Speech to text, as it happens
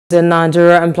The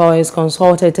Nigeria Employees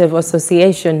Consultative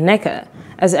Association (NECA)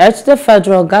 has urged the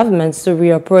federal government to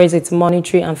reappraise its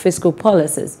monetary and fiscal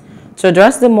policies to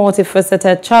address the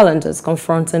multifaceted challenges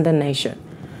confronting the nation.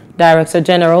 Director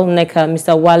General NECA,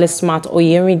 Mr. Wale Smart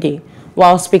Oyerinde,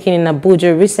 while speaking in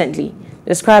Abuja recently,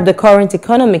 described the current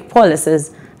economic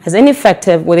policies as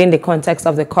ineffective within the context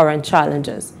of the current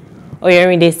challenges.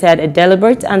 Oyerinde said a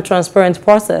deliberate and transparent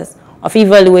process of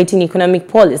evaluating economic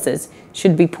policies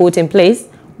should be put in place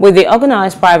with the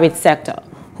organized private sector,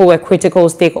 who were critical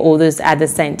stakeholders at the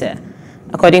center.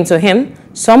 According to him,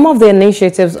 some of the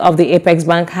initiatives of the Apex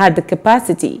Bank had the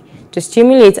capacity to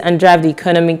stimulate and drive the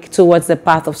economy towards the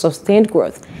path of sustained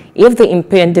growth if the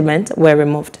impediments were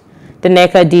removed. The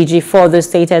NECA DG further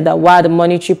stated that while the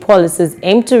monetary policies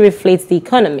aim to reflate the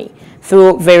economy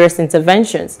through various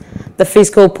interventions, the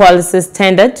fiscal policies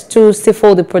tended to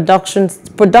stifle the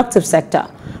productive sector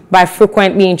by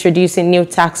frequently introducing new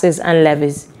taxes and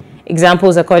levies.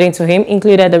 Examples, according to him,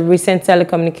 included the recent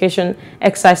telecommunication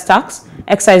excise tax,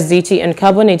 excise duty on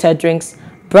carbonated drinks,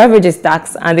 beverages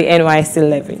tax, and the NYC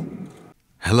levy.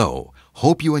 Hello,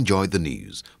 hope you enjoyed the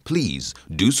news. Please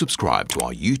do subscribe to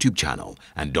our YouTube channel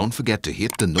and don't forget to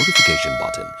hit the notification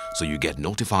button so you get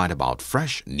notified about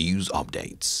fresh news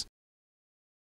updates.